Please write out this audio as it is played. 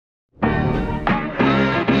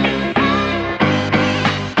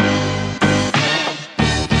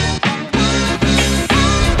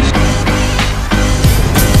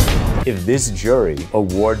If this jury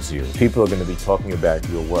awards you, people are going to be talking about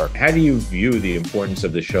your work. How do you view the importance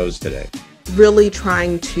of the shows today? Really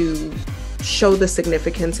trying to show the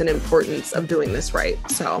significance and importance of doing this right.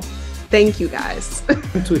 So thank you guys.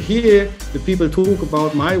 To hear the people talk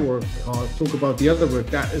about my work or talk about the other work,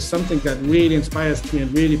 that is something that really inspires me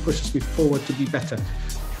and really pushes me forward to be better.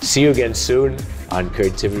 See you again soon on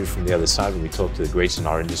Creativity from the Other Side when we talk to the greats in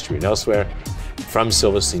our industry and elsewhere. From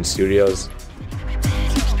Silverstein Studios,